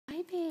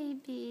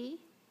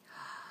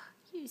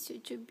You're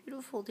such a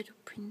beautiful little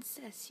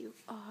princess you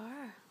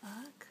are.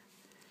 Look.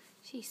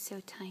 She's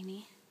so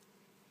tiny.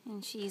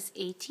 And she's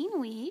 18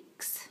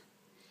 weeks.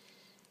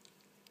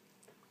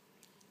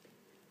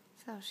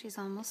 So she's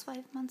almost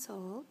 5 months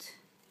old.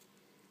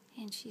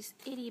 And she's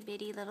itty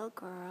bitty little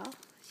girl.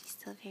 She's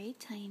still very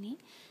tiny.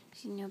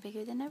 She's no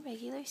bigger than a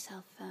regular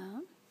cell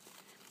phone.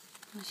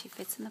 And she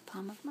fits in the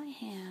palm of my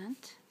hand.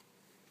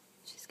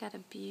 She's got a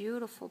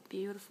beautiful,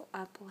 beautiful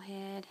apple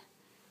head.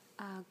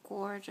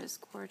 Gorgeous,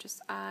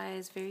 gorgeous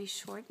eyes. Very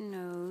short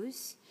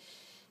nose.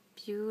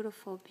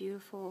 Beautiful,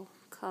 beautiful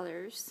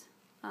colors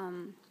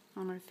on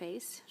her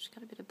face. She's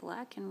got a bit of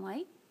black and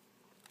white.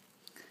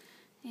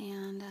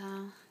 And,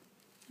 I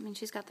mean,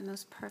 she's got the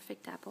most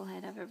perfect apple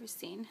head I've ever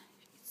seen. You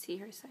can see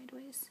her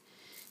sideways.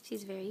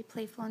 She's very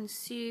playful and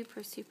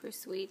super, super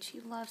sweet. She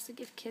loves to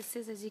give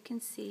kisses, as you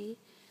can see.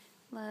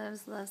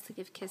 Loves to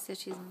give kisses.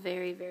 She's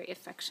very, very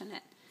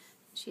affectionate.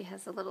 She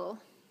has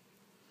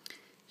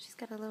she's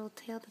got a little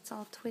tail that's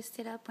all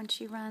twisted up when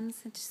she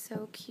runs. It's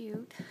so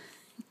cute.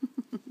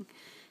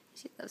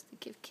 She loves to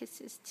give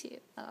kisses too.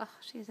 Oh,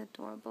 she's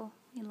adorable.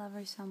 We love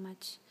her so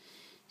much.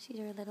 She's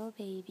our little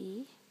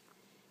baby.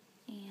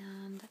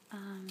 And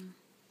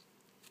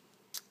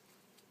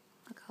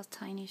look how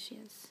tiny she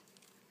is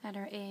at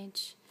her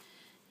age.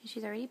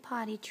 She's already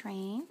potty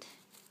trained.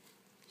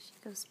 She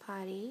goes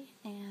potty.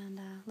 And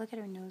look at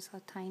her nose,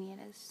 how tiny it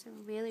is. It's a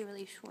really,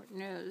 really short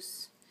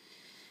nose.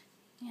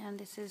 And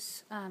this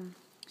is,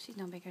 she's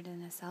no bigger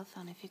than a cell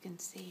phone, if you can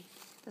see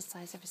the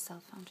size of a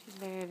cell phone. She's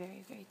very,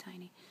 very, very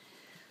tiny.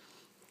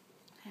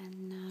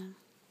 And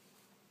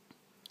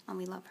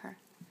we love her.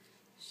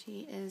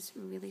 She is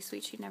really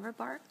sweet. She never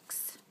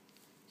barks.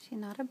 She's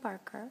not a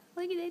barker.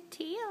 Look at that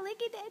tail.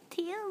 Look at that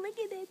tail. Look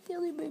at that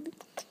tail, baby.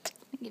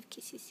 Give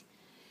kisses.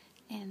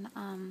 And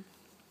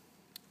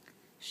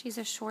she's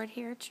a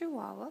short-haired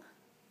Chihuahua.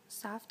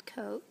 Soft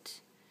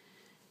coat.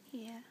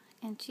 Yeah.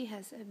 And she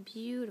has a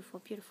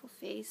beautiful, beautiful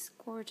face.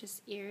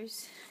 Gorgeous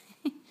ears.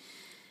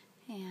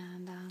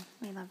 And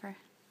we love her.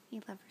 We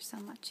love her so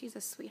much. She's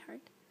a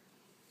sweetheart.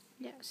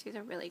 Yeah, she's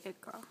a really good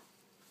girl.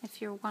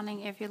 If you're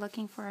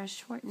looking for a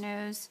short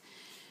nose,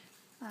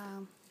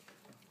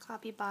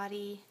 floppy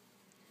body,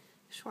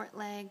 short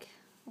leg,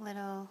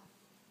 little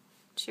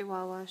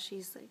Chihuahua,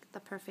 she's like the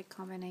perfect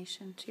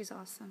combination. She's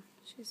awesome.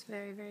 She's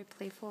very, very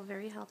playful,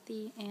 very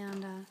healthy,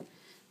 and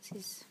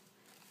she's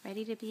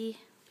ready to be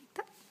picked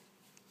up.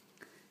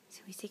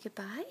 So we say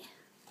goodbye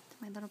to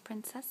my little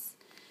princess.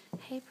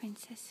 Hey,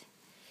 princess.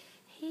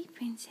 Hey,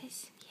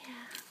 princess.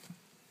 Yeah.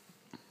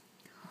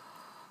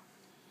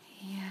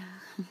 Yeah.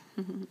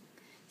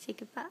 Say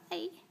goodbye.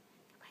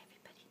 Goodbye,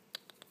 everybody.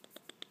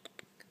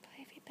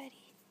 Goodbye,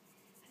 everybody.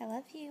 I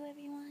love you,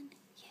 everyone.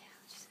 Yeah,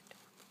 she's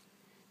adorable.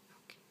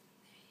 Okay,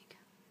 there you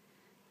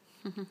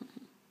go.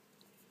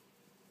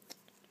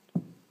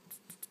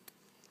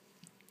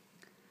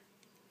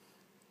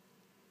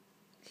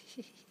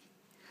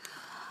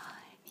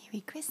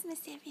 Merry Christmas,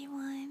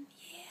 everyone.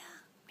 Yeah.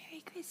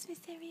 Merry Christmas,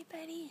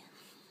 everybody.